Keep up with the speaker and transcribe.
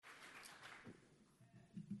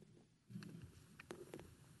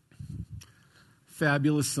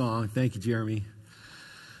Fabulous song. Thank you, Jeremy.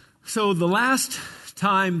 So the last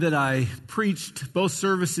time that I preached both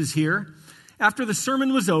services here, after the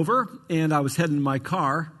sermon was over and I was heading to my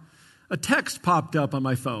car, a text popped up on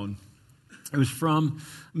my phone. It was from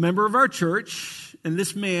a member of our church, and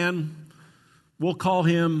this man, we'll call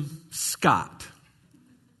him Scott,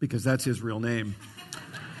 because that's his real name.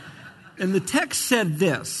 And the text said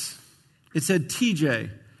this. It said,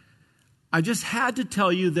 TJ, I just had to tell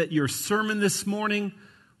you that your sermon this morning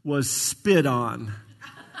was spit on.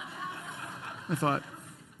 I thought,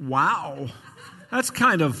 wow, that's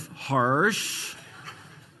kind of harsh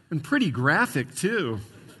and pretty graphic too.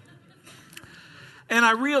 And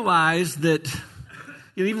I realized that,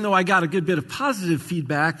 even though I got a good bit of positive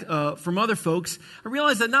feedback from other folks, I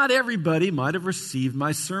realized that not everybody might have received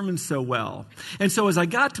my sermon so well. And so as I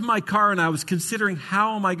got to my car and I was considering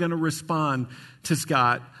how am I going to respond to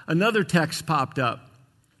Scott, another text popped up.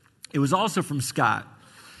 It was also from Scott.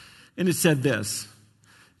 And it said this,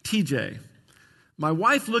 TJ, my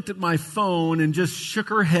wife looked at my phone and just shook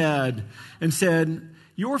her head and said,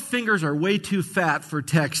 your fingers are way too fat for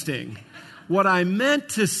texting. What I meant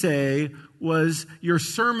to say was your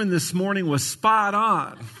sermon this morning was spot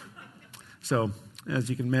on. So, as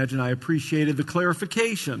you can imagine, I appreciated the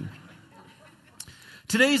clarification.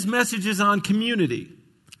 Today's message is on community,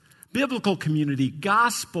 biblical community,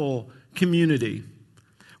 gospel community,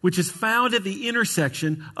 which is found at the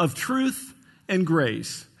intersection of truth and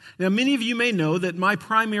grace. Now, many of you may know that my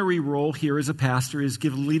primary role here as a pastor is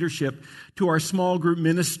give leadership to our small group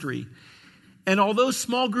ministry. And although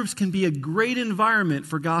small groups can be a great environment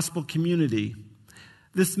for gospel community,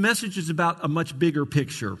 this message is about a much bigger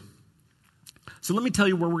picture. So let me tell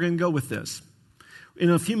you where we're going to go with this.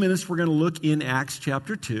 In a few minutes, we're going to look in Acts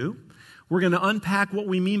chapter 2. We're going to unpack what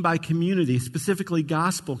we mean by community, specifically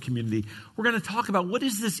gospel community. We're going to talk about what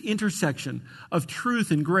is this intersection of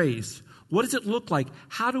truth and grace? What does it look like?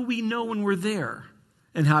 How do we know when we're there?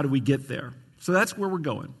 And how do we get there? So that's where we're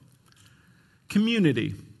going.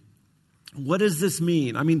 Community. What does this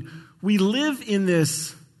mean? I mean, we live in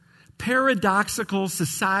this paradoxical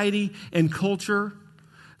society and culture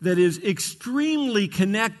that is extremely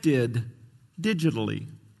connected digitally,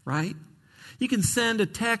 right? You can send a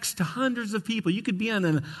text to hundreds of people. You could be in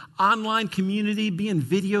an online community, be in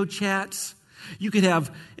video chats. You could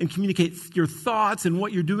have and communicate your thoughts and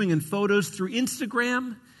what you're doing in photos through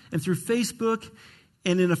Instagram and through Facebook.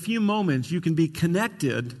 And in a few moments, you can be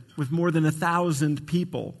connected with more than 1,000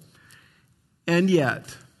 people. And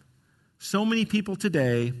yet, so many people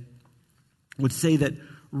today would say that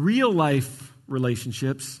real life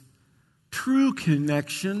relationships, true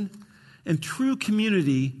connection, and true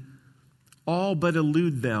community all but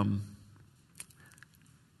elude them.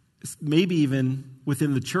 Maybe even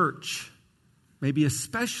within the church, maybe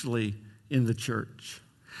especially in the church.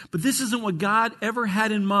 But this isn't what God ever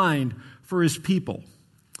had in mind for his people.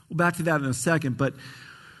 We'll back to that in a second, but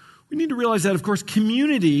we need to realize that, of course,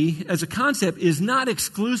 community as a concept is not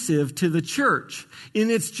exclusive to the church. In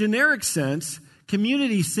its generic sense,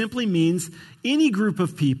 community simply means any group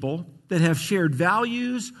of people that have shared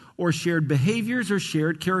values or shared behaviors or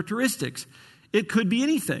shared characteristics. It could be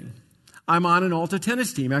anything. I'm on an Alta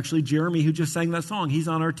tennis team. Actually, Jeremy, who just sang that song, he's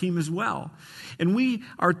on our team as well. And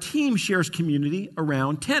our team shares community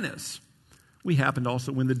around tennis. We happened to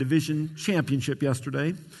also win the division championship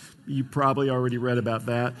yesterday. You probably already read about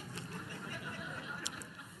that.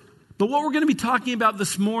 But what we're going to be talking about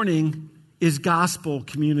this morning is gospel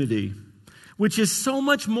community, which is so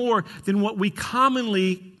much more than what we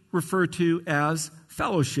commonly refer to as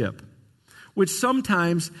fellowship, which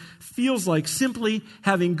sometimes feels like simply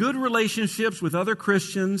having good relationships with other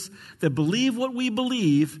Christians that believe what we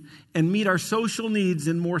believe and meet our social needs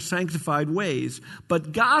in more sanctified ways.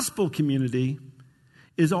 But gospel community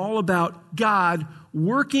is all about God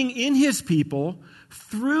working in his people,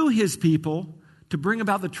 through his people, to bring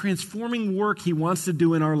about the transforming work he wants to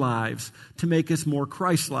do in our lives to make us more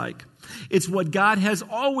Christ-like. It's what God has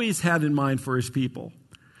always had in mind for his people.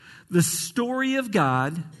 The story of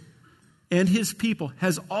God and his people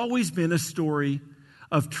has always been a story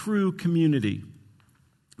of true community.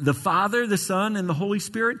 The Father, the Son, and the Holy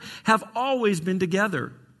Spirit have always been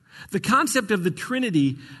together. The concept of the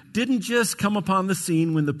Trinity didn't just come upon the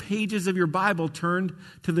scene when the pages of your Bible turned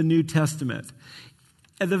to the New Testament.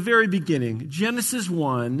 At the very beginning, Genesis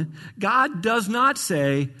 1, God does not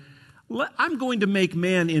say, I'm going to make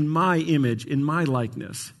man in my image, in my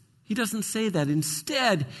likeness. He doesn't say that.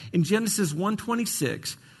 Instead, in Genesis 1:26,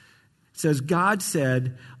 it says, God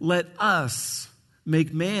said, let us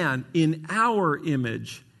make man in our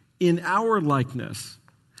image, in our likeness.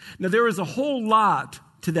 Now, there is a whole lot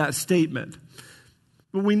to that statement.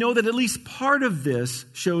 But we know that at least part of this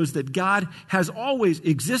shows that God has always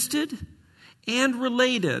existed and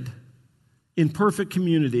related in perfect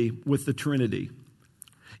community with the Trinity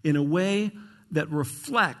in a way that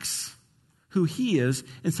reflects who he is.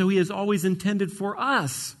 And so he has always intended for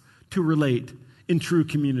us to relate in true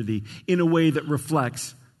community in a way that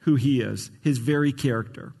reflects who he is, his very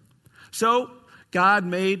character. So God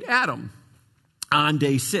made Adam on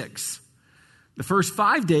day 6. The first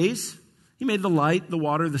 5 days, he made the light, the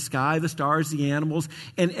water, the sky, the stars, the animals,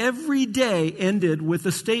 and every day ended with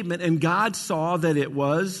a statement, and God saw that it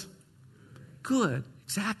was good.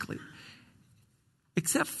 Exactly.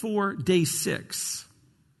 Except for day 6,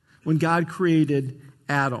 when God created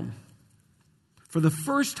Adam. For the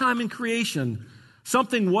first time in creation,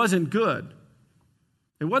 something wasn't good.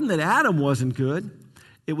 It wasn't that Adam wasn't good.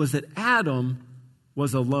 It was that Adam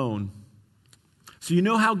was alone. So you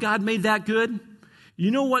know how God made that good?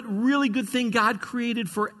 You know what really good thing God created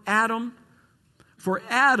for Adam? For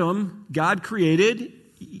Adam, God created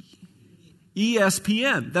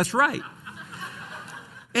ESPN. That's right.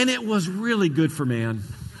 And it was really good for man.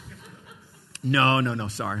 No,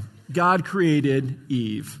 sorry. God created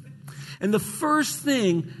Eve. And the first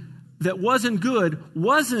thing that wasn't good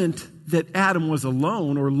wasn't that Adam was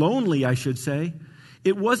alone, or lonely, I should say.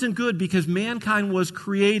 It wasn't good because mankind was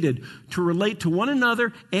created to relate to one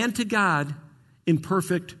another and to God in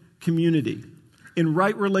perfect community, in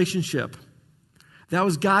right relationship. That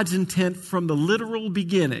was God's intent from the literal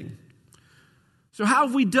beginning. So how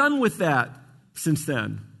have we done with that since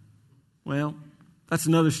then? Well, that's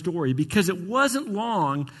another story, because it wasn't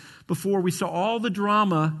long before we saw all the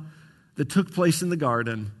drama that took place in the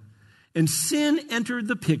garden. And sin entered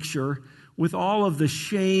the picture with all of the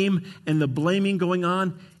shame and the blaming going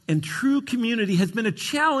on. And true community has been a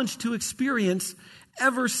challenge to experience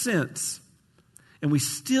ever since. And we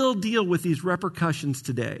still deal with these repercussions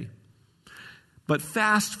today. But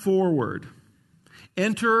fast forward.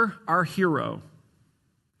 Enter our hero.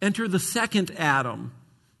 Enter the second Adam.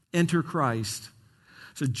 Enter Christ.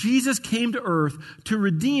 So Jesus came to earth to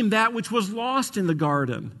redeem that which was lost in the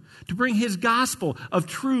garden, to bring his gospel of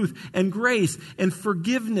truth and grace and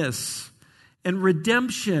forgiveness and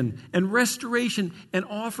redemption and restoration, and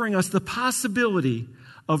offering us the possibility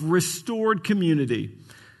of restored community.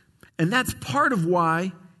 And that's part of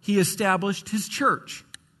why he established his church.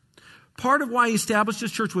 Part of why he established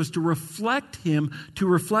his church was to reflect him, to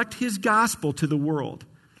reflect his gospel to the world.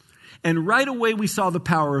 And right away we saw the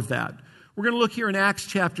power of that. We're going to look here in Acts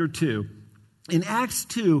chapter 2. In Acts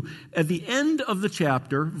 2, at the end of the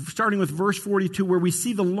chapter, starting with verse 42, where we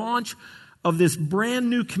see the launch of this brand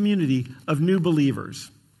new community of new believers.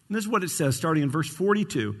 And this is what it says, starting in verse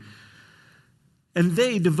 42. And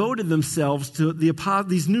they devoted themselves to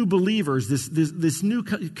these new believers, this new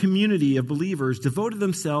community of believers, devoted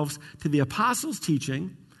themselves to the apostles'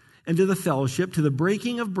 teaching and to the fellowship, to the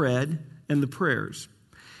breaking of bread and the prayers.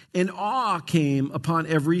 And awe came upon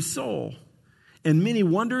every soul, and many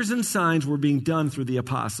wonders and signs were being done through the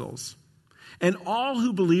apostles. And all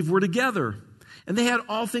who believed were together, and they had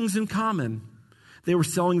all things in common. They were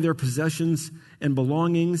selling their possessions and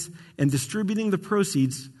belongings and distributing the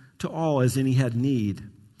proceeds to all as any had need.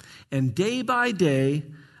 And day by day,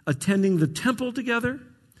 attending the temple together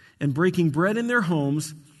and breaking bread in their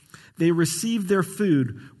homes, they received their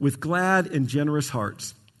food with glad and generous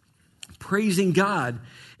hearts, praising God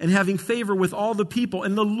and having favor with all the people.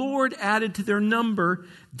 And the Lord added to their number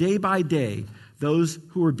day by day those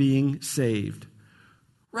who were being saved.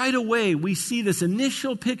 Right away, we see this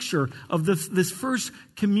initial picture of this first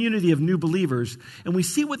community of new believers, and we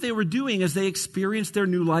see what they were doing as they experienced their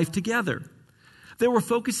new life together. They were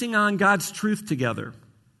focusing on God's truth together.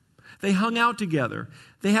 They hung out together.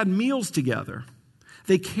 They had meals together.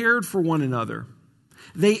 They cared for one another.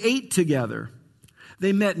 They ate together.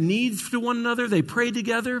 They met needs to one another. They prayed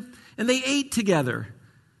together, and they ate together.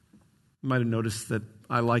 You might have noticed that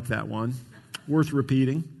I like that one. Worth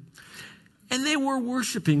repeating. And they were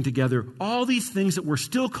worshiping together, all these things that we're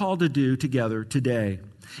still called to do together today.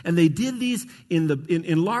 And they did these in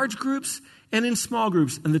large groups and in small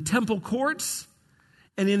groups, in the temple courts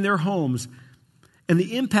and in their homes. And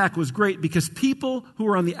the impact was great because people who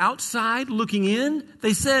were on the outside looking in,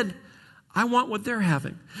 they said, I want what they're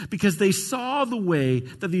having. Because they saw the way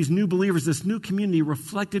that these new believers, this new community,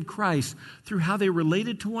 reflected Christ through how they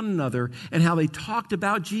related to one another and how they talked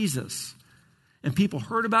about Jesus. And people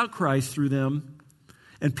heard about Christ through them.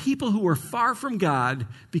 And people who were far from God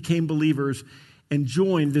became believers and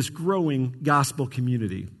joined this growing gospel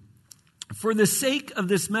community. For the sake of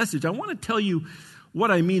this message, I want to tell you what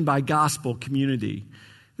I mean by gospel community.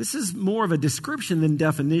 This is more of a description than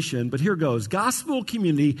definition, but here goes. Gospel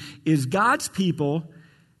community is God's people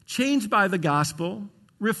changed by the gospel,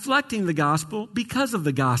 reflecting the gospel because of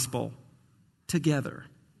the gospel together.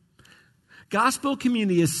 Gospel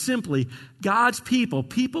community is simply God's people,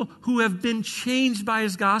 people who have been changed by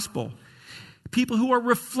his gospel, people who are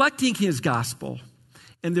reflecting his gospel,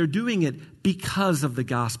 and they're doing it because of the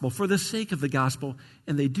gospel, for the sake of the gospel,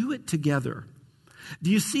 and they do it together.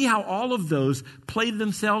 Do you see how all of those played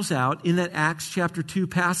themselves out in that Acts chapter 2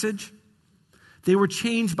 passage? They were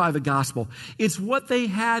changed by the gospel. It's what they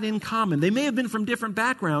had in common. They may have been from different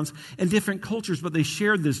backgrounds and different cultures, but they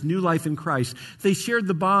shared this new life in Christ. They shared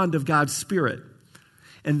the bond of God's Spirit.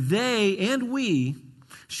 And they and we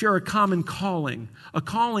share a common calling, a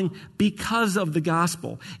calling because of the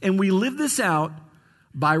gospel. And we live this out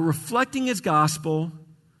by reflecting his gospel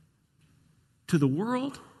to the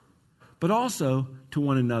world, but also to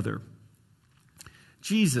one another.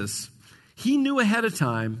 Jesus, he knew ahead of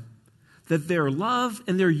time that their love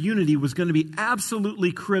and their unity was going to be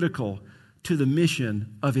absolutely critical to the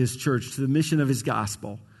mission of his church, to the mission of his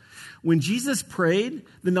gospel. When Jesus prayed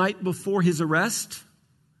the night before his arrest,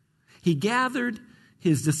 he gathered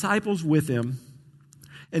his disciples with him,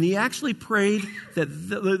 and he actually prayed that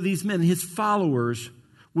these men, his followers,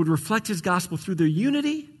 would reflect his gospel through their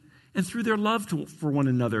unity and through their love for one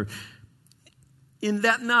another. In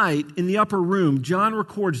that night, in the upper room, John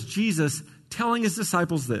records Jesus telling his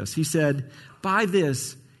disciples this. He said, "By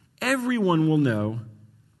this, everyone will know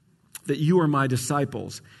that you are my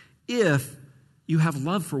disciples, if you have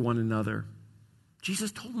love for one another."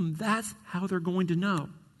 Jesus told them that's how they're going to know.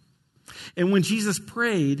 And when Jesus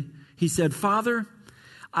prayed, he said, "Father,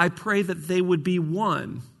 I pray that they would be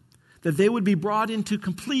one, that they would be brought into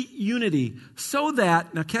complete unity so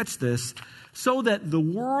that," now catch this, "so that the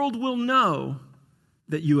world will know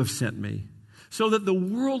that you have sent me." So that the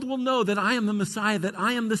world will know that I am the Messiah, that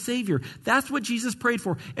I am the Savior. That's what Jesus prayed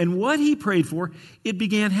for. And what he prayed for, it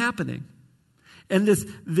began happening. And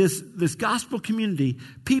this gospel community,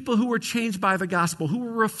 people who were changed by the gospel, who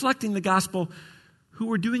were reflecting the gospel, who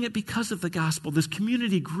were doing it because of the gospel, this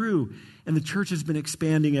community grew, and the church has been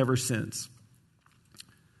expanding ever since.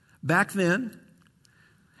 Back then,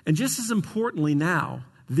 and just as importantly now,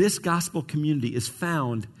 this gospel community is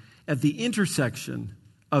found at the intersection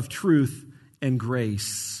of truth and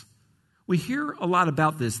grace. We hear a lot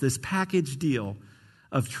about this package deal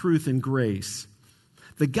of truth and grace.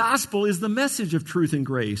 The gospel is the message of truth and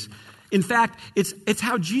grace. In fact, it's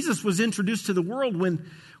how Jesus was introduced to the world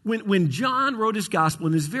when John wrote his gospel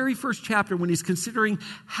in his very first chapter, when he's considering,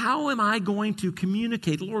 how am I going to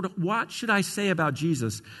communicate? Lord, what should I say about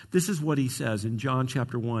Jesus? This is what he says in John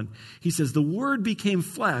chapter 1. He says, "The Word became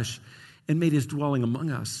flesh and made his dwelling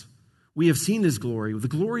among us. We have seen his glory, the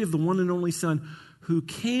glory of the one and only Son, who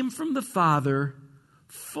came from the Father,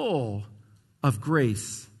 full of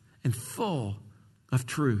grace and full of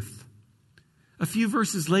truth." A few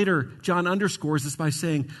verses later, John underscores this by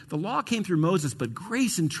saying, "The law came through Moses, but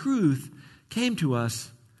grace and truth came to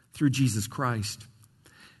us through Jesus Christ."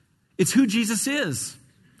 It's who Jesus is.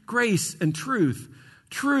 Grace and truth.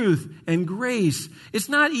 Truth and grace. It's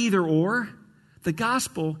not either or. The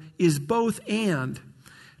gospel is both and.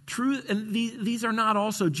 Truth, and these are not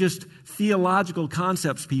also just theological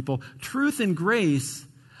concepts, people. Truth and grace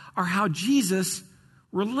are how Jesus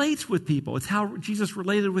relates with people. It's how Jesus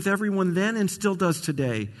related with everyone then and still does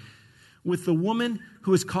today. With the woman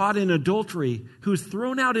who is caught in adultery, who is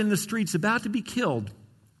thrown out in the streets about to be killed,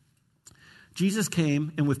 Jesus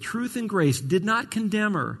came and with truth and grace did not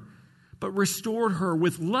condemn her, but restored her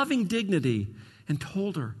with loving dignity and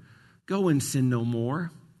told her, "Go and sin no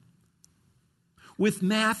more." With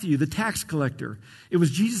Matthew, the tax collector, it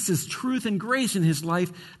was Jesus' truth and grace in his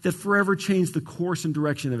life that forever changed the course and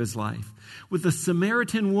direction of his life. With the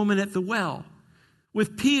Samaritan woman at the well,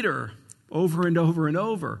 with Peter over and over and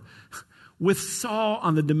over, with Saul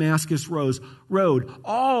on the Damascus road,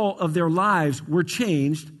 all of their lives were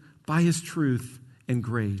changed by his truth and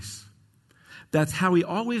grace. That's how he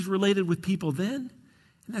always related with people then,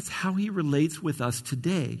 and that's how he relates with us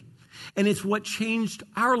today. And it's what changed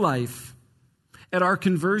our life. At our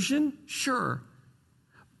conversion, sure.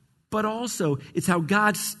 But also, it's how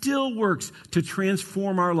God still works to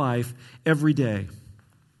transform our life every day.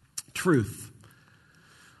 Truth.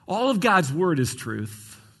 All of God's word is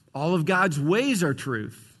truth. All of God's ways are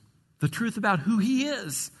truth. The truth about who he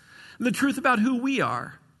is, and the truth about who we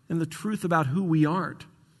are, and the truth about who we aren't.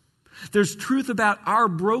 There's truth about our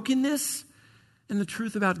brokenness, and the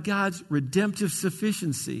truth about God's redemptive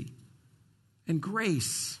sufficiency and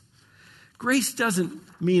grace. Grace doesn't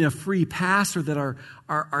mean a free pass or that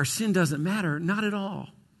our sin doesn't matter. Not at all.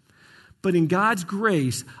 But in God's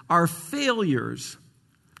grace, our failures,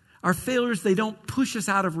 they don't push us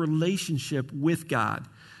out of relationship with God,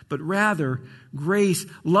 but rather grace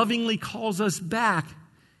lovingly calls us back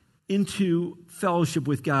into fellowship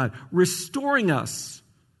with God, restoring us,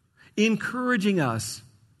 encouraging us,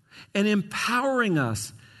 and empowering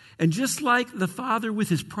us. And just like the father with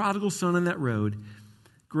his prodigal son on that road,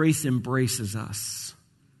 grace embraces us.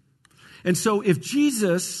 And so if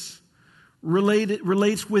Jesus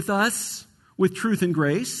relates with us with truth and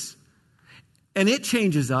grace, and it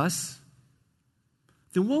changes us,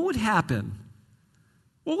 then what would happen?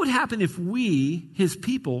 What would happen if we, his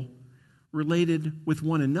people, related with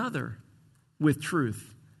one another with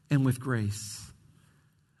truth and with grace?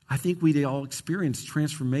 I think we'd all experience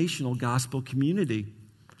transformational gospel community.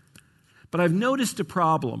 But I've noticed a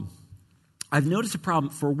problem.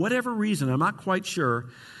 For whatever reason, I'm not quite sure.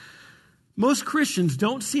 Most Christians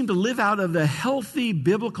don't seem to live out of the healthy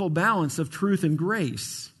biblical balance of truth and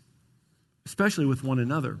grace, especially with one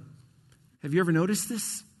another. Have you ever noticed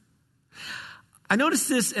this? I noticed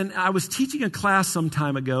this, and I was teaching a class some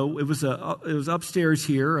time ago. It was upstairs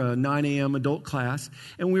here, a 9 a.m. adult class,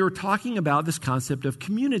 and we were talking about this concept of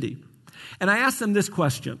community. And I asked them this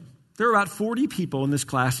question. There were about 40 people in this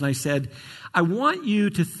class, and I said, I want you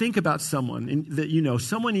to think about someone that you know,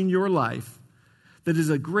 someone in your life that is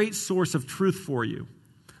a great source of truth for you.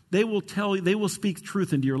 They will speak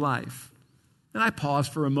truth into your life. And I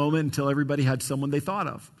paused for a moment until everybody had someone they thought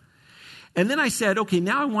of. And then I said, okay,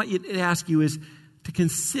 now I want you to ask you is to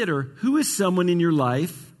consider who is someone in your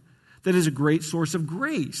life that is a great source of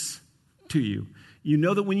grace to you. You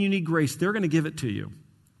know that when you need grace, they're going to give it to you.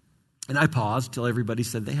 And I paused till everybody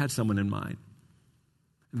said they had someone in mind.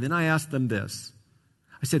 And then I asked them this.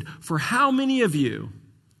 I said, for how many of you,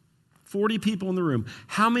 40 people in the room,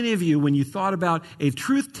 how many of you, when you thought about a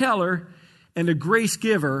truth teller and a grace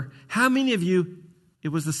giver, how many of you, it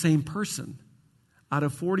was the same person? Out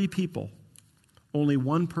of 40 people, only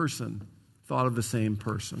one person thought of the same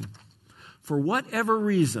person. For whatever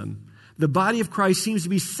reason, the body of Christ seems to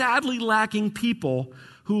be sadly lacking people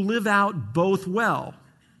who live out both well.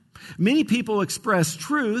 Many people express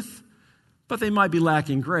truth, but they might be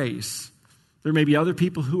lacking grace. There may be other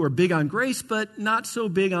people who are big on grace, but not so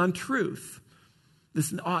big on truth.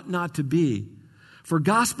 This ought not to be. For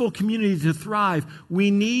gospel community to thrive,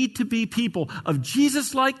 we need to be people of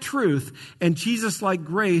Jesus-like truth and Jesus-like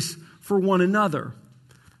grace for one another.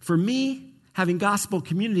 For me, having gospel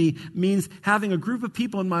community means having a group of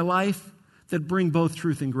people in my life that bring both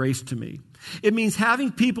truth and grace to me. It means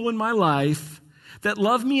having people in my life that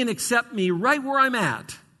love me and accept me right where I'm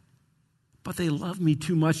at, but they love me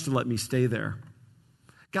too much to let me stay there.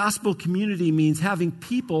 Gospel community means having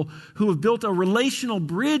people who have built a relational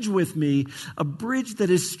bridge with me, a bridge that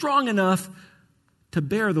is strong enough to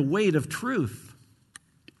bear the weight of truth.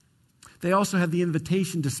 They also have the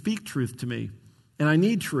invitation to speak truth to me, and I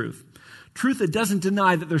need truth. Truth that doesn't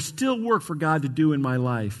deny that there's still work for God to do in my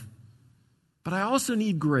life. But I also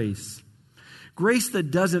need grace. Grace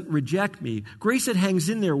that doesn't reject me. Grace that hangs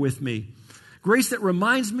in there with me. Grace that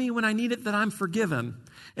reminds me when I need it that I'm forgiven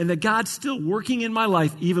and that God's still working in my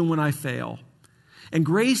life even when I fail. And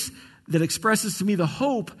grace that expresses to me the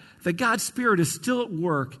hope that God's Spirit is still at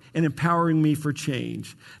work and empowering me for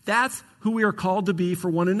change. That's who we are called to be for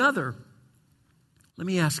one another. Let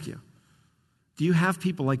me ask you, do you have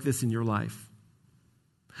people like this in your life?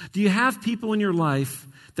 Do you have people in your life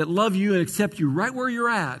that love you and accept you right where you're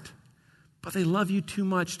at, but they love you too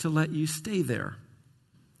much to let you stay there?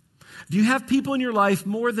 Do you have people in your life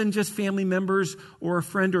more than just family members or a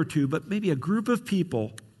friend or two, but maybe a group of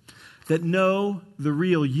people that know the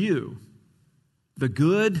real you, the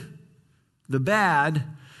good, the bad,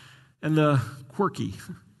 and the quirky?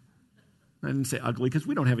 I didn't say ugly because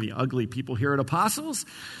we don't have any ugly people here at Apostles,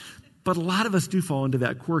 but a lot of us do fall into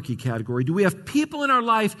that quirky category. Do we have people in our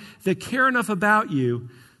life that care enough about you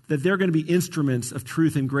that they're going to be instruments of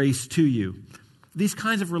truth and grace to you? These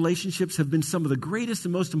kinds of relationships have been some of the greatest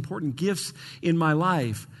and most important gifts in my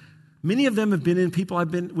life. Many of them have been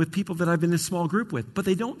with people that I've been in a small group with, but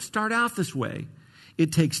they don't start out this way.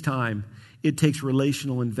 It takes time. It takes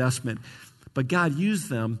relational investment. But God used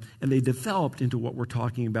them, and they developed into what we're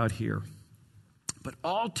talking about here. But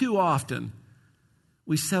all too often,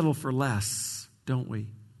 we settle for less, don't we?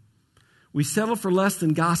 We settle for less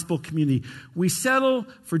than gospel community. We settle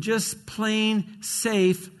for just plain,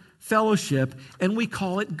 safe fellowship, and we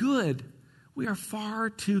call it good. We are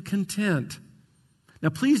far too content. Now,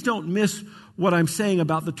 please don't miss what I'm saying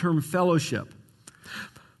about the term fellowship.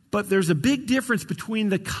 But there's a big difference between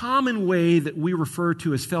the common way that we refer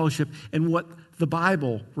to as fellowship and what the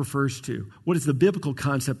Bible refers to? What is the biblical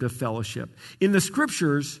concept of fellowship? In the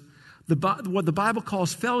Scriptures, what the Bible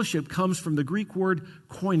calls fellowship comes from the Greek word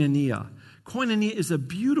koinonia. Koinonia is a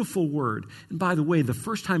beautiful word. And by the way, the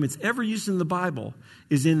first time it's ever used in the Bible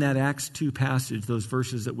is in that Acts 2 passage, those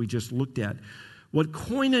verses that we just looked at. What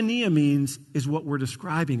koinonia means is what we're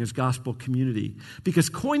describing as gospel community. Because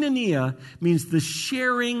koinonia means the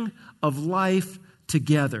sharing of life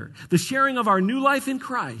together, the sharing of our new life in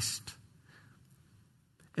Christ.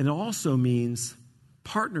 And it also means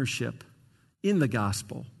partnership in the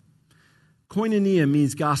gospel. Koinonia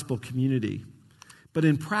means gospel community. But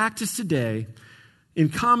in practice today, in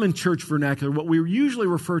common church vernacular, what we usually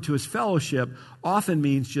refer to as fellowship often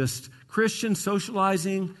means just Christians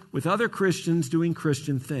socializing with other Christians doing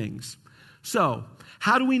Christian things. So,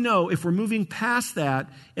 how do we know if we're moving past that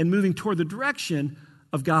and moving toward the direction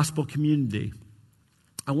of gospel community?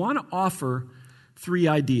 I want to offer 3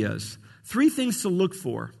 ideas, 3 things to look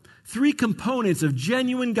for, 3 components of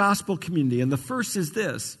genuine gospel community. And the first is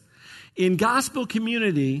this. In gospel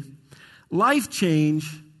community, life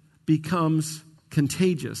change becomes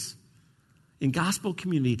contagious. In gospel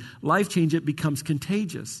community, life change, it becomes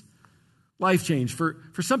contagious. Life change. For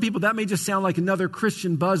some people, that may just sound like another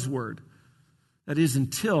Christian buzzword. That is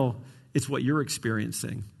until it's what you're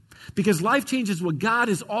experiencing. Because life change is what God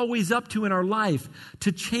is always up to in our life,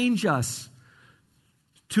 to change us,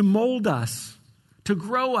 to mold us, to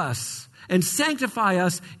grow us, and sanctify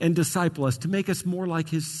us and disciple us, to make us more like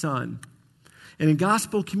His Son. And in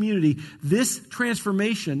gospel community, this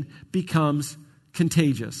transformation becomes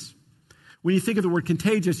contagious. When you think of the word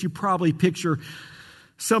contagious, you probably picture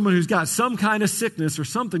someone who's got some kind of sickness or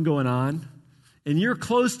something going on, and you're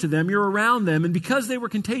close to them, you're around them, and because they were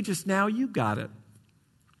contagious, now you got it.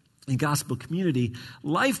 In gospel community,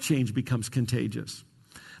 life change becomes contagious.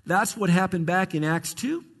 That's what happened back in Acts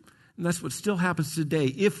 2, and that's what still happens today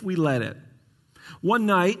if we let it. One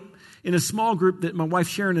night, in a small group that my wife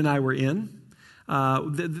Sharon and I were in,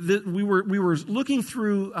 we were looking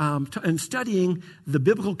through and studying the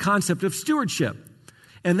biblical concept of stewardship.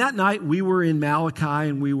 And that night we were in Malachi,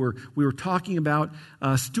 and we were talking about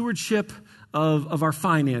stewardship of our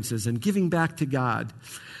finances and giving back to God.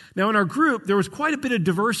 Now in our group, there was quite a bit of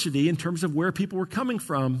diversity in terms of where people were coming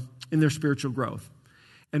from in their spiritual growth.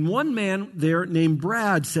 And one man there named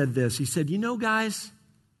Brad said this. He said, guys,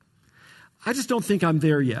 I just don't think I'm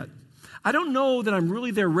there yet. I don't know that I'm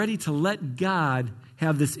really there ready to let God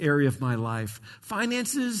have this area of my life.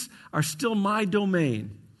 Finances are still my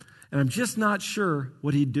domain, and I'm just not sure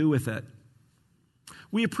what He'd do with it.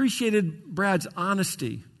 We appreciated Brad's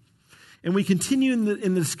honesty, and we continued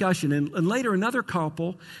in the discussion. And later, another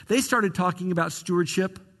couple, they started talking about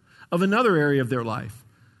stewardship of another area of their life.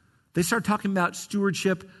 They started talking about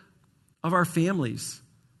stewardship of our families,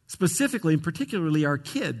 specifically and particularly our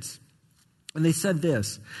kids. And they said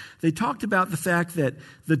this. They talked about the fact that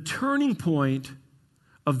the turning point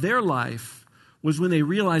of their life was when they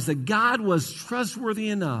realized that God was trustworthy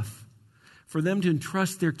enough for them to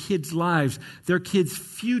entrust their kids' lives, their kids'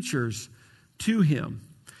 futures to Him.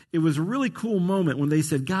 It was a really cool moment when they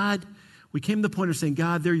said, God, we came to the point of saying,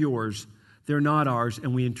 God, they're yours, they're not ours,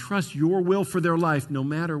 and we entrust your will for their life no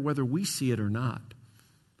matter whether we see it or not.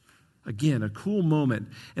 Again, a cool moment.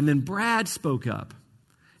 And then Brad spoke up.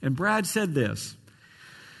 And Brad said this.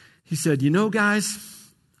 He said, guys,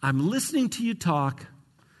 I'm listening to you talk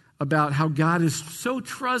about how God is so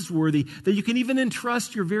trustworthy that you can even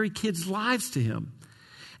entrust your very kids' lives to Him.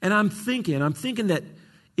 And I'm thinking that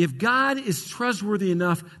if God is trustworthy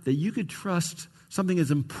enough that you could trust something as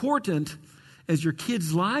important as your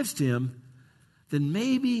kids' lives to Him, then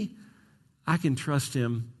maybe I can trust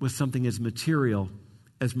Him with something as material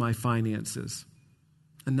as my finances.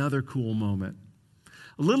 Another cool moment.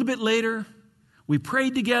 A little bit later, we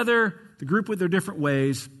prayed together, the group went their different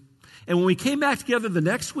ways. And when we came back together the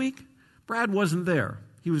next week, Brad wasn't there.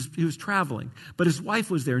 He was traveling. But his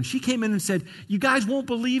wife was there. And she came in and said, you guys won't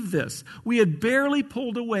believe this. We had barely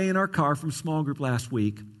pulled away in our car from small group last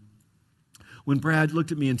week when Brad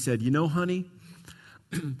looked at me and said, honey,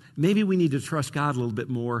 maybe we need to trust God a little bit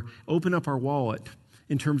more, open up our wallet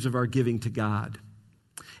in terms of our giving to God.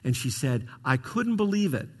 And she said, I couldn't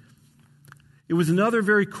believe it. It was another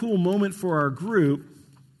very cool moment for our group.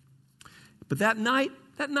 But that night,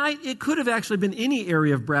 it could have actually been any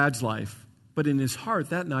area of Brad's life. But in his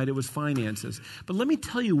heart that night, it was finances. But let me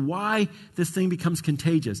tell you why this thing becomes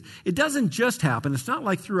contagious. It doesn't just happen. It's not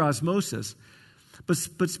like through osmosis.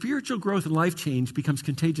 But spiritual growth and life change becomes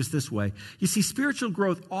contagious this way. You see, spiritual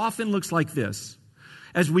growth often looks like this.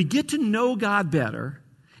 As we get to know God better,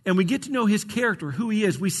 and we get to know his character, who he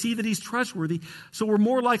is, we see that he's trustworthy, so we're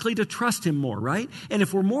more likely to trust him more, right? And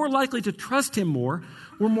if we're more likely to trust him more,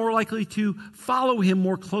 we're more likely to follow him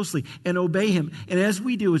more closely and obey him. And as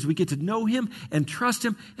we do, as we get to know him and trust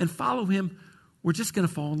him and follow him, we're just going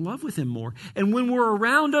to fall in love with him more. And when we're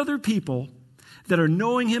around other people that are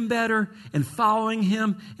knowing him better and following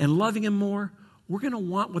him and loving him more, we're going to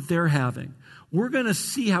want what they're having. We're going to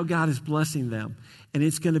see how God is blessing them, and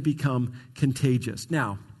it's going to become contagious.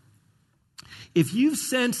 Now, if you've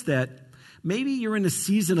sensed that maybe you're in a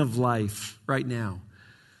season of life right now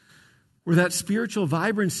where that spiritual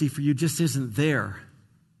vibrancy for you just isn't there,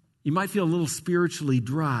 you might feel a little spiritually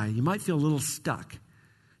dry. You might feel a little stuck.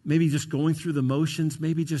 Maybe just going through the motions,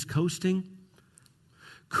 maybe just coasting.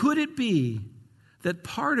 Could it be that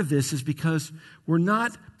part of this is because we're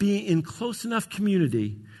not being in close enough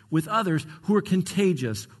community with others who are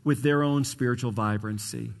contagious with their own spiritual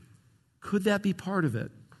vibrancy? Could that be part of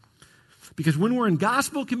it? Because when we're in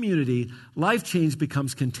gospel community, life change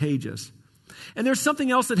becomes contagious. And there's something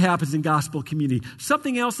else that happens in gospel community,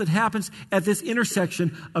 something else that happens at this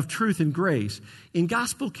intersection of truth and grace. In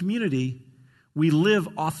gospel community, we live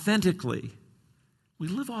authentically. We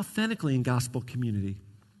live authentically in gospel community.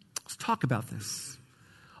 Let's talk about this.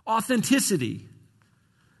 Authenticity,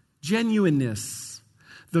 genuineness,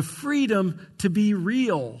 the freedom to be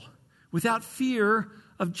real without fear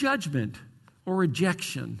of judgment or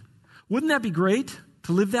rejection. Wouldn't that be great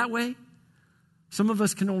to live that way? Some of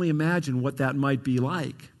us can only imagine what that might be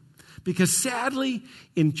like. Because sadly,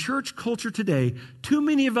 in church culture today, too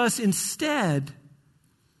many of us instead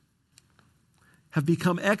have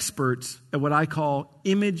become experts at what I call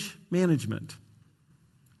image management.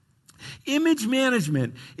 Image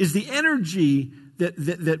management is the energy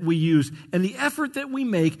that we use and the effort that we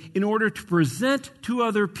make in order to present to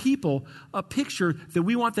other people a picture that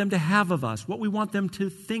we want them to have of us, what we want them to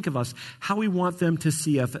think of us, how we want them to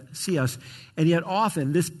see us. And yet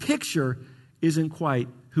often this picture isn't quite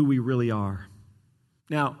who we really are.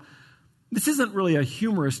 Now, this isn't really a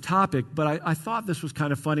humorous topic, but I thought this was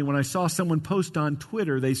kind of funny. When I saw someone post on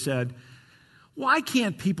Twitter, they said, "Why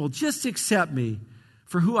can't people just accept me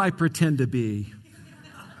for who I pretend to be?"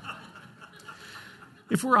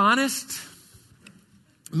 If we're honest,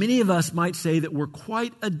 many of us might say that we're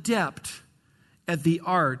quite adept at the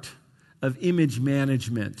art of image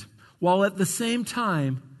management, while at the same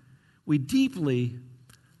time, we deeply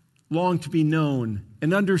long to be known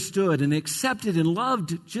and understood and accepted and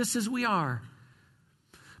loved just as we are.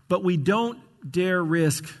 But we don't dare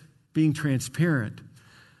risk being transparent.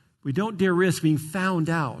 We don't dare risk being found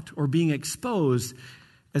out or being exposed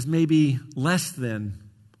as maybe less than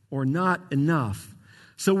or not enough.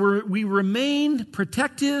 So we remain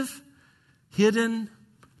protective, hidden,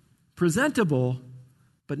 presentable,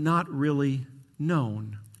 but not really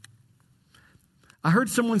known. I heard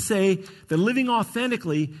someone say that living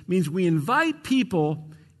authentically means we invite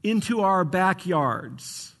people into our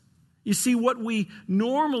backyards. You see, what we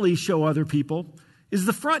normally show other people is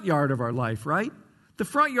the front yard of our life, right? The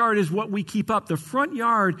front yard is what we keep up. The front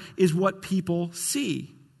yard is what people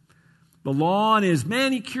see. The lawn is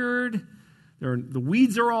manicured. The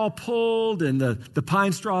weeds are all pulled, and the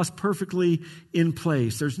pine straw is perfectly in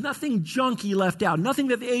place. There's nothing junky left out, nothing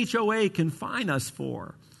that the HOA can fine us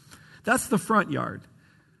for. That's the front yard.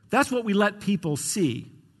 That's what we let people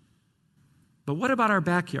see. But what about our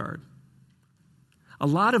backyard? A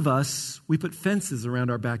lot of us, we put fences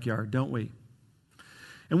around our backyard, don't we?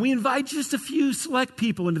 And we invite just a few select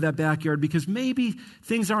people into that backyard because maybe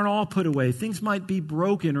things aren't all put away. Things might be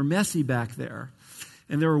broken or messy back there.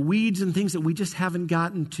 And there are weeds and things that we just haven't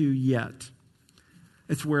gotten to yet.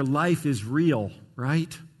 It's where life is real,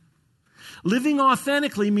 right? Living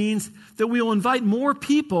authentically means that we will invite more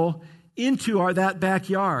people into that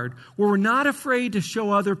backyard where we're not afraid to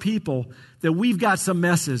show other people that we've got some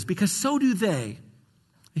messes, because so do they.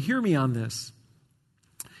 Hear me on this.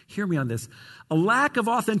 Hear me on this. A lack of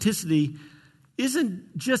authenticity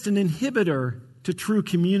isn't just an inhibitor to true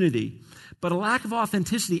community, but a lack of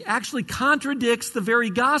authenticity actually contradicts the very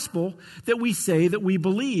gospel that we say that we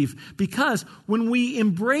believe. Because when we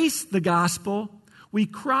embrace the gospel, we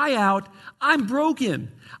cry out, "I'm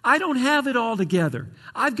broken. I don't have it all together.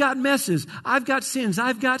 I've got messes. I've got sins.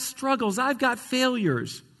 I've got struggles. I've got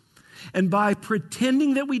failures." And by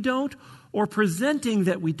pretending that we don't or presenting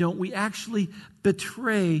that we don't, we actually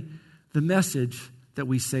betray the message that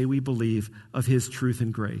we say we believe of His truth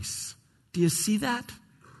and grace. Do you see that?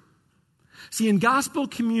 See, in gospel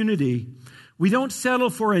community, we don't settle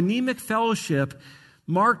for anemic fellowship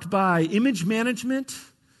marked by image management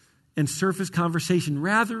and surface conversation.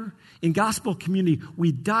 Rather, in gospel community,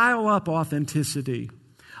 we dial up authenticity.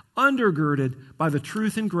 undergirded by the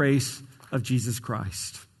truth and grace of Jesus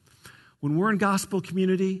Christ. When we're in gospel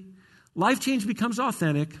community, life change becomes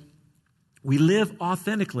authentic. We live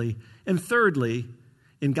authentically. And thirdly,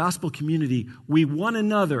 in gospel community, we one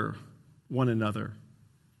another. We one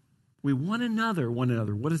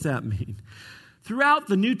another. What does that mean? Throughout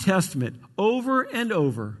the New Testament, over and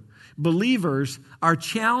over, believers are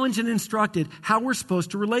challenged and instructed how we're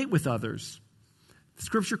supposed to relate with others.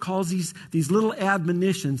 Scripture calls these little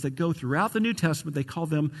admonitions that go throughout the New Testament, they call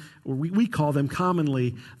them, or we call them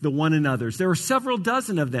commonly, the one another's. There are several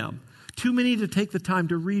dozen of them. Too many to take the time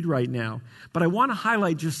to read right now. But I want to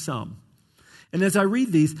highlight just some. And as I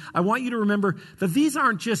read these, I want you to remember that these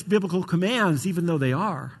aren't just biblical commands, even though they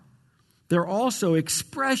are. They're also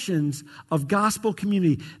expressions of gospel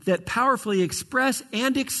community that powerfully express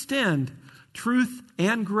and extend truth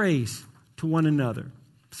and grace to one another.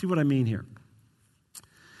 See what I mean here?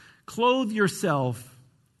 Clothe yourself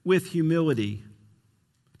with humility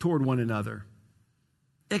toward one another.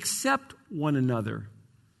 Accept one another.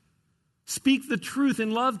 Speak the truth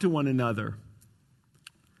in love to one another.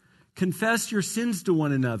 Confess your sins to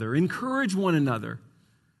one another. Encourage one another.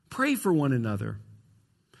 Pray for one another.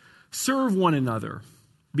 Serve one another.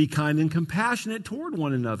 Be kind and compassionate toward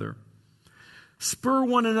one another. Spur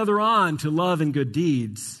one another on to love and good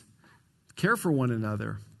deeds. Care for one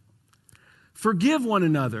another. Forgive one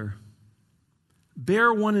another.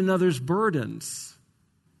 Bear one another's burdens.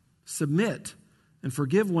 Submit and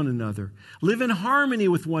forgive one another. Live in harmony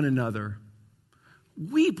with one another.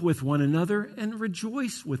 Weep with one another and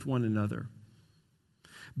rejoice with one another.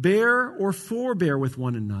 Bear or forbear with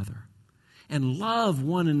one another. And love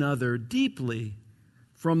one another deeply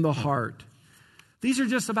from the heart. These are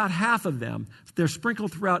just about half of them. They're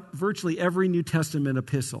sprinkled throughout virtually every New Testament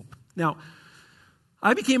epistle. Now,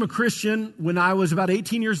 I became a Christian when I was about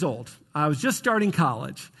 18 years old. I was just starting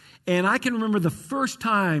college. And I can remember the first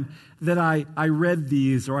time that I read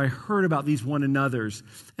these or I heard about these one another's.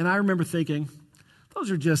 And I remember thinking,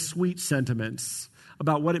 those are just sweet sentiments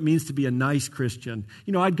about what it means to be a nice Christian.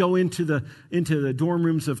 You know, I'd go into the dorm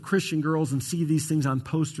rooms of Christian girls and see these things on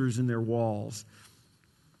posters in their walls.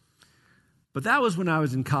 But that was when I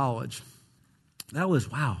was in college. That was,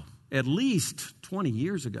 at least 20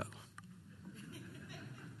 years ago.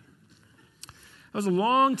 That was a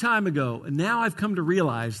long time ago, and now I've come to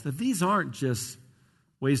realize that these aren't just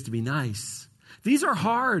ways to be nice. These are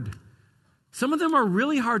hard. Some of them are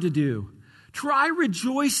really hard to do. Try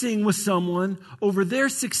rejoicing with someone over their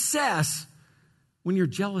success when you're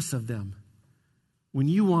jealous of them, when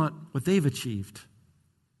you want what they've achieved.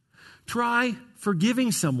 Try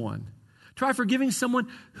forgiving someone. Try forgiving someone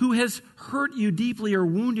who has hurt you deeply or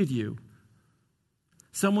wounded you.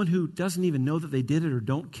 Someone who doesn't even know that they did it or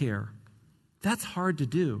don't care. That's hard to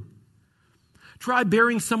do. Try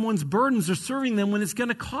bearing someone's burdens or serving them when it's going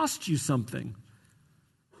to cost you something.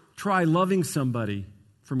 Try loving somebody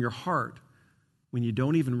from your heart when you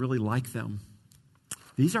don't even really like them.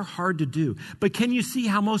 These are hard to do. But can you see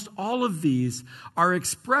how most all of these are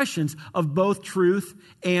expressions of both truth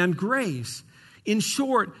and grace? In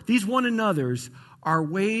short, these one another's are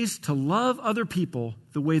ways to love other people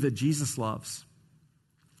the way that Jesus loves.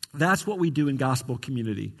 That's what we do in gospel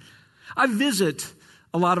community. I visit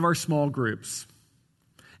a lot of our small groups.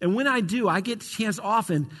 And when I do, I get a chance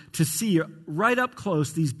often to see right up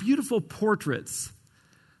close these beautiful portraits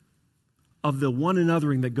of the one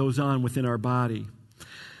anothering that goes on within our body.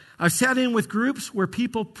 I've sat in with groups where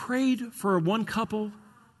people prayed for one couple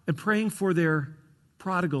and praying for their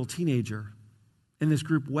prodigal teenager. And this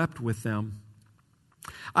group wept with them.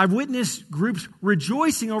 I've witnessed groups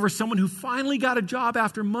rejoicing over someone who finally got a job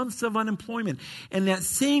after months of unemployment. And that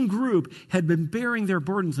same group had been bearing their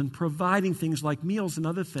burdens and providing things like meals and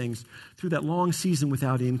other things through that long season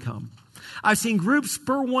without income. I've seen groups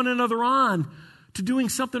spur one another on to doing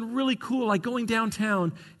something really cool, like going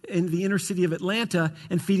downtown in the inner city of Atlanta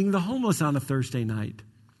and feeding the homeless on a Thursday night.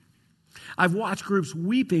 I've watched groups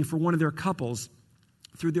weeping for one of their couples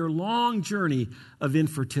through their long journey of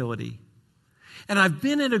infertility. And I've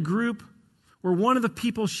been in a group where one of the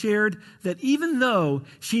people shared that even though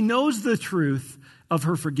she knows the truth of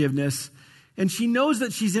her forgiveness and she knows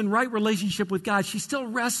that she's in right relationship with God, she still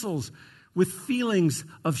wrestles with feelings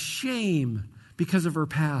of shame because of her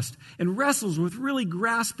past and wrestles with really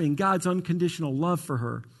grasping God's unconditional love for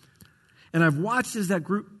her. And I've watched as that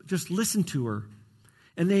group just listened to her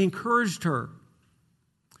and they encouraged her.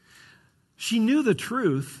 She knew the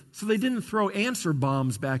truth, so they didn't throw answer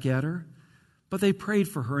bombs back at her. But they prayed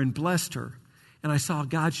for her and blessed her. and I saw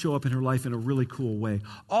God show up in her life in a really cool way.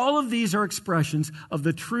 All of these are expressions of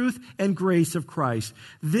the truth and grace of Christ.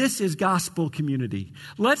 This is gospel community.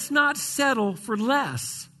 Let's not settle for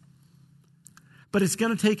less, but it's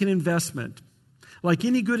going to take an investment. Like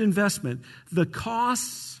any good investment, the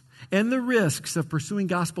costs and the risks of pursuing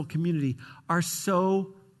gospel community are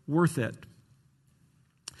so worth it.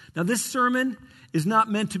 Now, this sermon is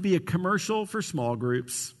not meant to be a commercial for small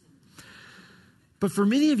groups. But for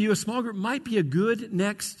many of you, a small group might be a good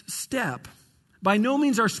next step. By no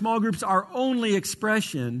means are small groups our only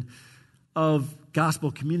expression of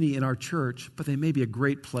gospel community in our church, but they may be a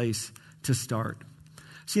great place to start.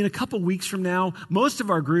 See, in a couple weeks from now, most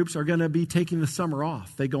of our groups are going to be taking the summer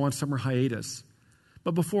off. They go on summer hiatus.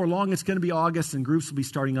 But before long, it's going to be August and groups will be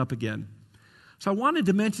starting up again. So I wanted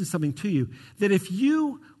to mention something to you, that if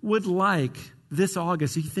you would like this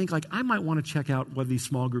August, if you think like, I might want to check out what these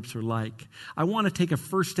small groups are like. I want to take a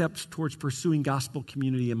first step towards pursuing gospel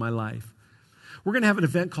community in my life. We're going to have an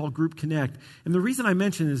event called Group Connect. And the reason I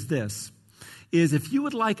mention is this, is if you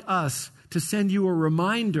would like us to send you a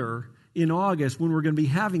reminder in August when we're going to be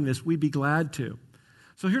having this, we'd be glad to.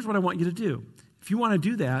 So here's what I want you to do. If you want to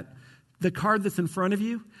do that, the card that's in front of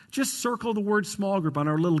you, just circle the word small group on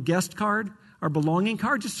our little guest card. Our belonging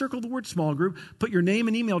card, just circle the word small group, put your name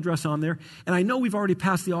and email address on there, and I know we've already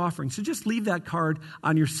passed the offering, so just leave that card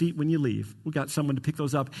on your seat when you leave. We've got someone to pick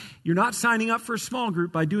those up. You're not signing up for a small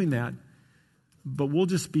group by doing that, but we'll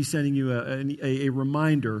just be sending you a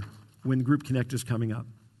reminder when Group Connect is coming up.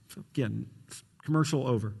 So again, commercial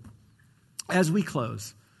over. As we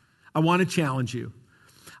close, I want to challenge you.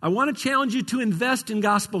 I want to challenge you to invest in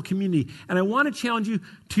gospel community, and I want to challenge you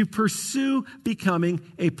to pursue becoming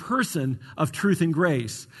a person of truth and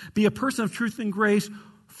grace. Be a person of truth and grace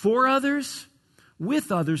for others,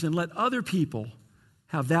 with others, and let other people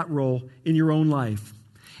have that role in your own life.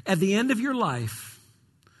 At the end of your life,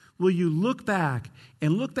 will you look back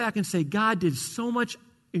and say, God did so much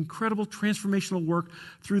incredible transformational work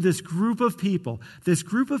through this group of people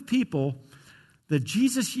that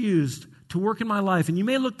Jesus used to work in my life. And you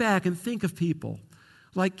may look back and think of people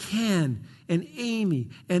like Ken and Amy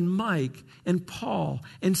and Mike and Paul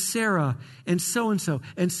and Sarah and so-and-so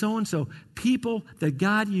and so-and-so. People that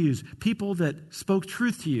God used, people that spoke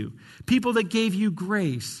truth to you, people that gave you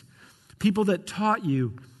grace, people that taught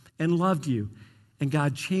you and loved you. And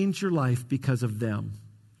God changed your life because of them.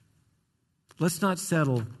 Let's not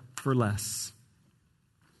settle for less.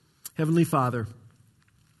 Heavenly Father,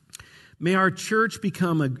 may our church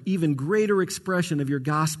become an even greater expression of your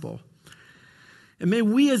gospel. And may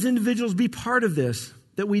we as individuals be part of this,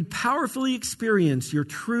 that we'd powerfully experience your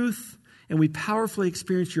truth and we powerfully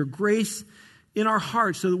experience your grace in our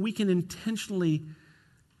hearts so that we can intentionally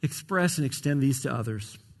express and extend these to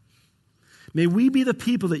others. May we be the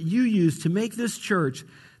people that you use to make this church,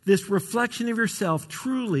 this reflection of yourself,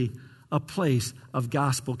 truly a place of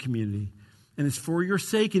gospel community. And it's for your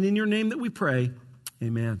sake and in your name that we pray.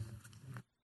 Amen.